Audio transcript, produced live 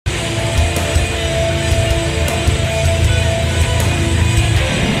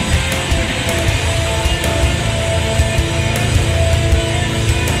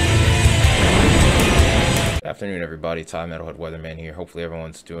everybody, Ty Metalhead Weatherman here. Hopefully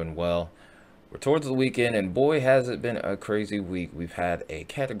everyone's doing well. We're towards the weekend, and boy has it been a crazy week. We've had a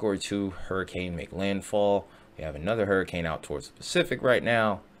Category 2 hurricane make landfall. We have another hurricane out towards the Pacific right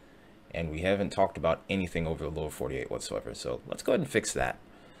now, and we haven't talked about anything over the lower 48 whatsoever. So let's go ahead and fix that.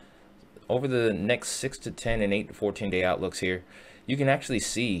 Over the next 6 to 10 and 8 to 14 day outlooks here, you can actually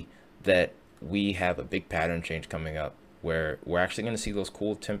see that we have a big pattern change coming up where we're actually going to see those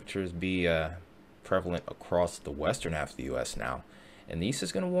cool temperatures be prevalent across the western half of the U.S. now, and the east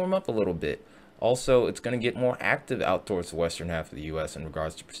is going to warm up a little bit. Also, it's going to get more active out towards the western half of the U.S. in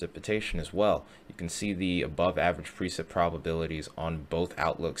regards to precipitation as well. You can see the above average precip probabilities on both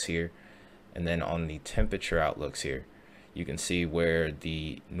outlooks here, and then on the temperature outlooks here, you can see where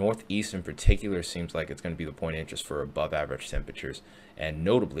the northeast in particular seems like it's going to be the point of interest for above average temperatures, and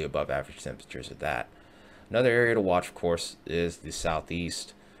notably above average temperatures at that. Another area to watch, of course, is the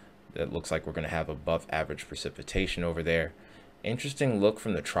southeast. That looks like we're going to have above average precipitation over there. Interesting look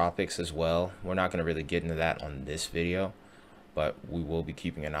from the tropics as well. We're not going to really get into that on this video, but we will be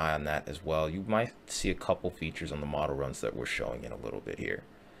keeping an eye on that as well. You might see a couple features on the model runs that we're showing in a little bit here.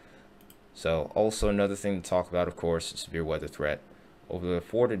 So also another thing to talk about, of course, is severe weather threat. Over the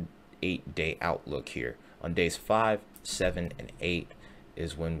 4 to 8 day outlook here, on days 5, 7, and 8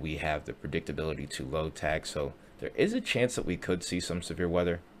 is when we have the predictability to low tag. So there is a chance that we could see some severe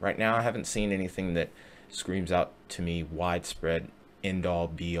weather. Right now, I haven't seen anything that screams out to me widespread end-all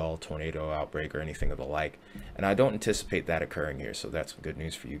be-all tornado outbreak or anything of the like, and I don't anticipate that occurring here, so that's good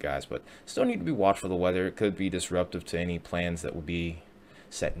news for you guys. But still need to be watchful of the weather. It could be disruptive to any plans that will be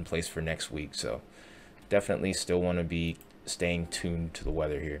set in place for next week, so definitely still want to be staying tuned to the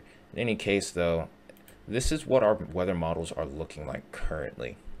weather here. In any case though, this is what our weather models are looking like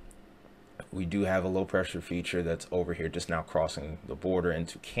currently. We do have a low pressure feature that's over here just now crossing the border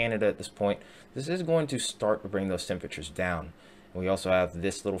into Canada at this point. This is going to start to bring those temperatures down. And we also have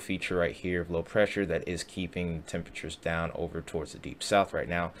this little feature right here of low pressure that is keeping temperatures down over towards the deep south right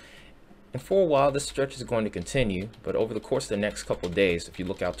now. And for a while, this stretch is going to continue, but over the course of the next couple of days, if you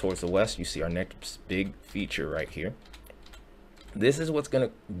look out towards the west, you see our next big feature right here. This is what's going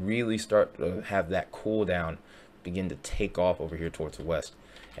to really start to have that cool down begin to take off over here towards the west.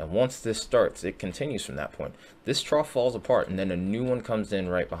 And once this starts, it continues from that point. This trough falls apart, and then a new one comes in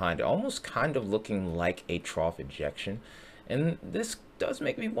right behind it, almost kind of looking like a trough ejection. And this does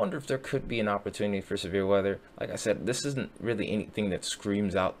make me wonder if there could be an opportunity for severe weather. Like I said, this isn't really anything that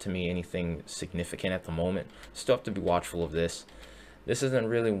screams out to me anything significant at the moment. Still have to be watchful of this. This isn't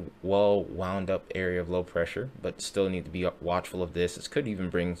really well wound up area of low pressure, but still need to be watchful of this. This could even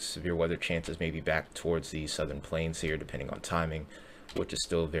bring severe weather chances maybe back towards the southern plains here, depending on timing, which is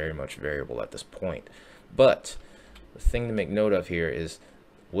still very much variable at this point. But the thing to make note of here is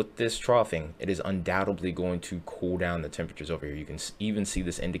with this troughing, it is undoubtedly going to cool down the temperatures over here. You can even see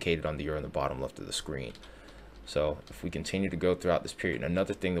this indicated on the arrow in the bottom left of the screen. So if we continue to go throughout this period,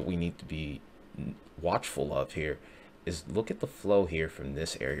 another thing that we need to be watchful of here is look at the flow here from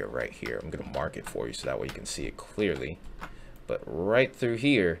this area right here. I'm going to mark it for you so that way you can see it clearly. But right through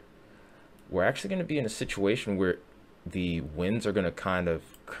here, we're actually going to be in a situation where the winds are going to kind of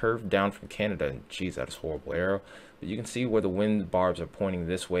curve down from Canada. And geez, that is a horrible arrow. But you can see where the wind barbs are pointing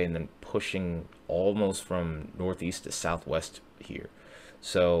this way and then pushing almost from northeast to southwest here.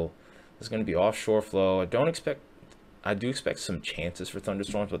 So there's going to be offshore flow. I do expect some chances for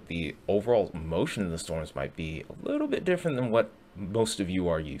thunderstorms, but the overall motion of the storms might be a little bit different than what most of you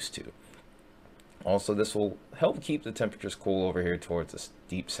are used to. Also, this will help keep the temperatures cool over here towards the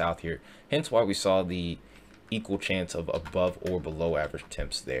deep south here, hence why we saw the equal chance of above or below average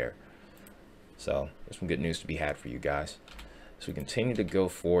temps there. So there's some good news to be had for you guys. As we continue to go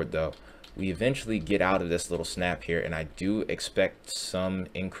forward though, we eventually get out of this little snap here, and I do expect some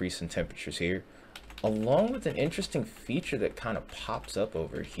increase in temperatures here, along with an interesting feature that kind of pops up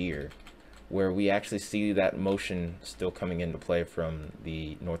over here, where we actually see that motion still coming into play from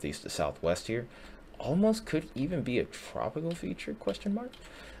the northeast to southwest here. Almost could even be a tropical feature, question mark,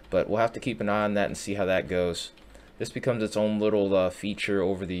 but we'll have to keep an eye on that and see how that goes. This becomes its own little feature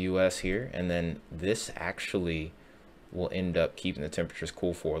over the US here, and then this actually will end up keeping the temperatures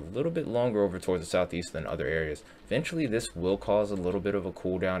cool for a little bit longer over towards the southeast than other areas. Eventually this will cause a little bit of a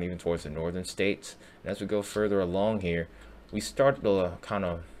cool down even towards the northern states, and as we go further along here, we start to kind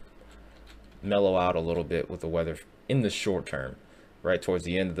of mellow out a little bit with the weather in the short term. Right towards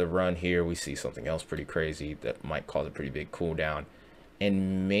the end of the run here, we see something else pretty crazy that might cause a pretty big cool down,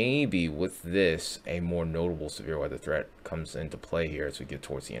 and maybe with this a more notable severe weather threat comes into play here as we get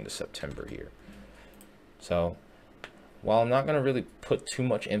towards the end of September here. So while I'm not going to really put too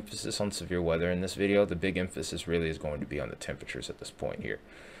much emphasis on severe weather in this video, the big emphasis really is going to be on the temperatures at this point here.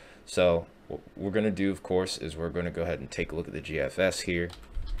 So what we're going to do, of course, is we're going to go ahead and take a look at the GFS here.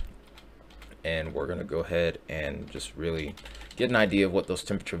 And we're going to go ahead and just really get an idea of what those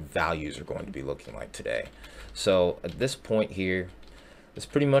temperature values are going to be looking like today. So at this point here, it's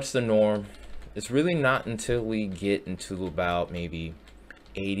pretty much the norm. It's really not until we get into about maybe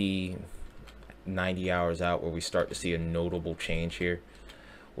 80, 90 hours out where we start to see a notable change here.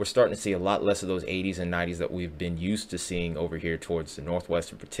 We're starting to see a lot less of those 80s and 90s that we've been used to seeing over here towards the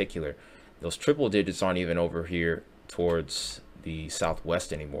northwest in particular. Those triple digits aren't even over here towards the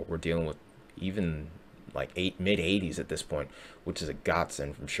southwest anymore. We're dealing with even like mid 80s at this point, which is a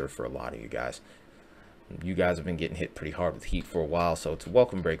godsend, I'm sure, for a lot of you guys. You guys have been getting hit pretty hard with heat for a while, so it's a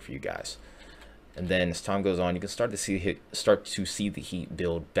welcome break for you guys. And then as time goes on, you can start to see the heat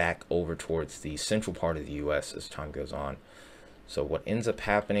build back over towards the central part of the US as time goes on. So what ends up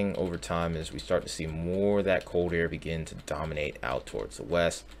happening over time is we start to see more of that cold air begin to dominate out towards the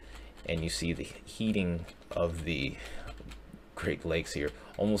west, and you see the heating of the Great Lakes here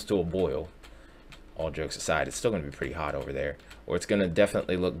almost to a boil. All jokes aside, it's still going to be pretty hot over there, or it's going to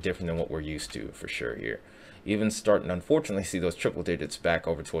definitely look different than what we're used to for sure here. Even starting to unfortunately see those triple digits back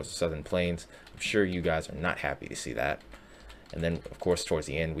over towards the southern plains. I'm sure you guys are not happy to see that. And then of course towards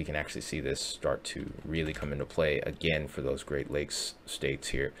the end we can actually see this start to really come into play again for those Great Lakes states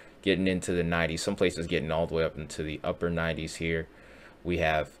here, getting into the 90s, some places getting all the way up into the upper 90s here. We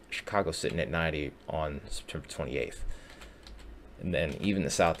have Chicago sitting at 90 on September 28th. And then even the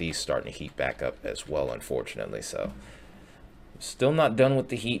southeast starting to heat back up as well, unfortunately. So still not done with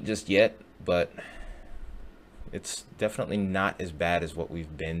the heat just yet, but it's definitely not as bad as what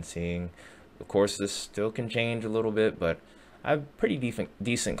we've been seeing. Of course, this still can change a little bit, but I have pretty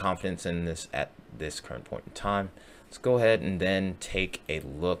decent confidence in this at this current point in time. Let's go ahead and then take a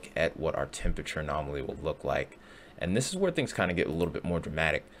look at what our temperature anomaly will look like. And this is where things kind of get a little bit more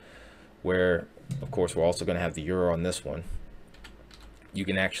dramatic, where of course we're also going to have the euro on this one. You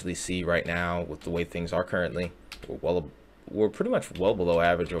can actually see right now with the way things are currently, we're pretty much well below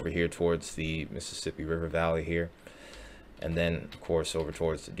average over here towards the Mississippi River Valley here. And then of course over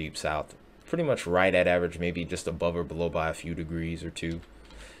towards the deep south, pretty much right at average, maybe just above or below by a few degrees or two.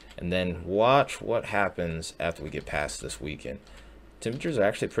 And then watch what happens after we get past this weekend. Temperatures are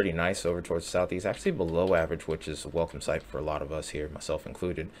actually pretty nice over towards the southeast, actually below average, which is a welcome sight for a lot of us here, myself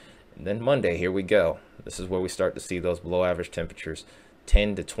included. And then Monday, here we go. This is where we start to see those below average temperatures.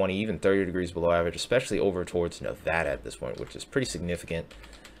 10 to 20, even 30 degrees below average, especially over towards Nevada at this point, which is pretty significant.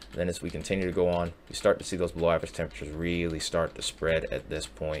 And then as we continue to go on, you start to see those below average temperatures really start to spread at this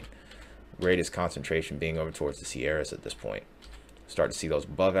point. Greatest concentration being over towards the Sierras at this point. Start to see those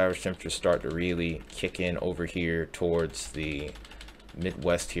above average temperatures start to really kick in over here towards the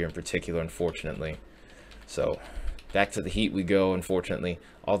Midwest here in particular, unfortunately. So back to the heat we go, unfortunately,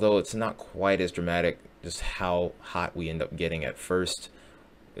 although it's not quite as dramatic just how hot we end up getting at first.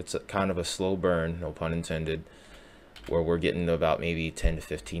 It's a kind of a slow burn, no pun intended, where we're getting to about maybe 10 to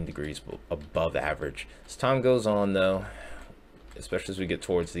 15 degrees above average. As time goes on though, especially as we get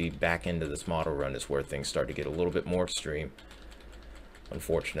towards the back end of this model run, is where things start to get a little bit more extreme,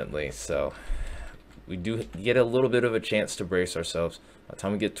 unfortunately. So we do get a little bit of a chance to brace ourselves. By the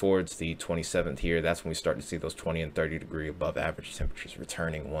time we get towards the 27th here, that's when we start to see those 20 and 30 degree above average temperatures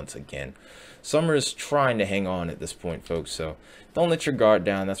returning once again. Summer is trying to hang on at this point, folks, so don't let your guard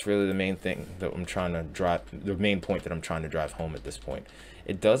down. That's really the main thing that I'm trying to drive, the main point that I'm trying to drive home at this point.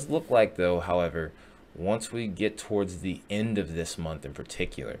 It does look like though, however, once we get towards the end of this month in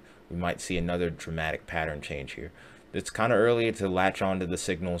particular, we might see another dramatic pattern change here. It's kind of early to latch on to the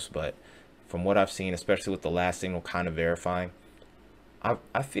signals, but from what I've seen, especially with the last signal kind of verifying,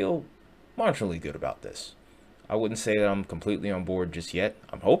 I feel marginally good about this. I wouldn't say that I'm completely on board just yet.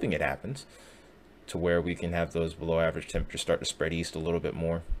 I'm hoping it happens to where we can have those below average temperatures start to spread east a little bit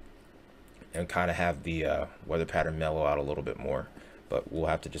more and kind of have the weather pattern mellow out a little bit more. But we'll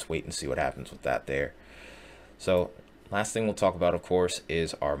have to just wait and see what happens with that there. So last thing we'll talk about, of course,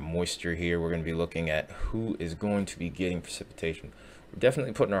 is our moisture here. We're going to be looking at who is going to be getting precipitation. We're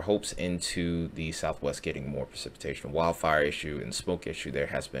definitely putting our hopes into the Southwest getting more precipitation. Wildfire issue and smoke issue there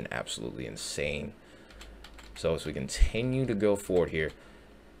has been absolutely insane. So as we continue to go forward here,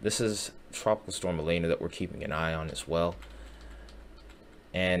 this is Tropical Storm Elena that we're keeping an eye on as well.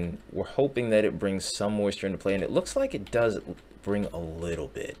 And we're hoping that it brings some moisture into play, and it looks like it does bring a little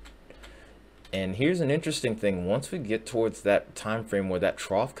bit. And here's an interesting thing. Once we get towards that time frame where that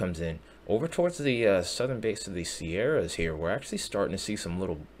trough comes in, over towards the southern base of the Sierras here, we're actually starting to see some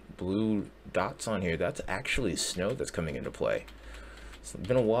little blue dots on here, that's actually snow that's coming into play. It's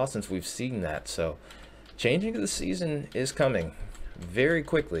been a while since we've seen that, so changing of the season is coming very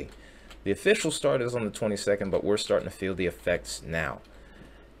quickly. The official start is on the 22nd, but we're starting to feel the effects now.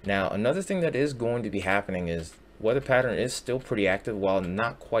 Now, another thing that is going to be happening is weather pattern is still pretty active, while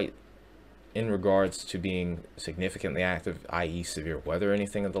not quite in regards to being significantly active, i.e. severe weather or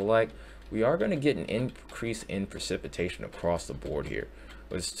anything of the like. We are going to get an increase in precipitation across the board here,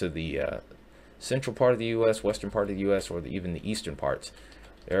 whether it's to the central part of the U.S., western part of the U.S., or even the eastern parts.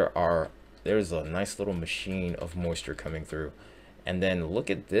 There's a nice little machine of moisture coming through. And then look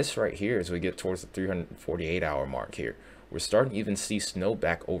at this right here as we get towards the 348-hour mark here. We're starting to even see snow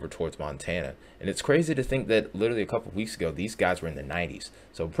back over towards Montana. And it's crazy to think that literally a couple of weeks ago, these guys were in the 90s.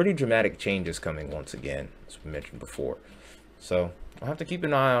 So pretty dramatic changes coming once again, as we mentioned before. So I'll have to keep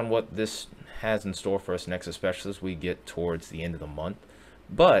an eye on what this has in store for us next, especially as we get towards the end of the month.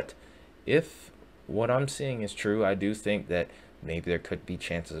 But if what I'm seeing is true, I do think that maybe there could be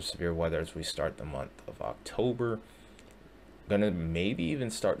chances of severe weather as we start the month of October. Gonna maybe even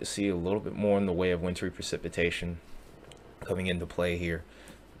start to see a little bit more in the way of wintry precipitation coming into play here.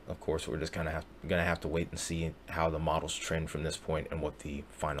 Of course, we're just gonna have to wait and see how the models trend from this point and what the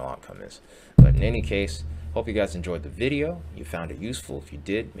final outcome is. But in any case, hope you guys enjoyed the video. You found it useful. If you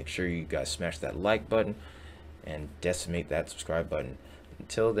did, make sure you guys smash that like button and decimate that subscribe button.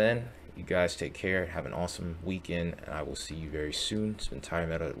 Until then, you guys take care, have an awesome weekend, and I will see you very soon. It's been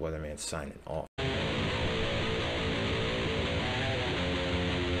Metalhead Weatherman signing off.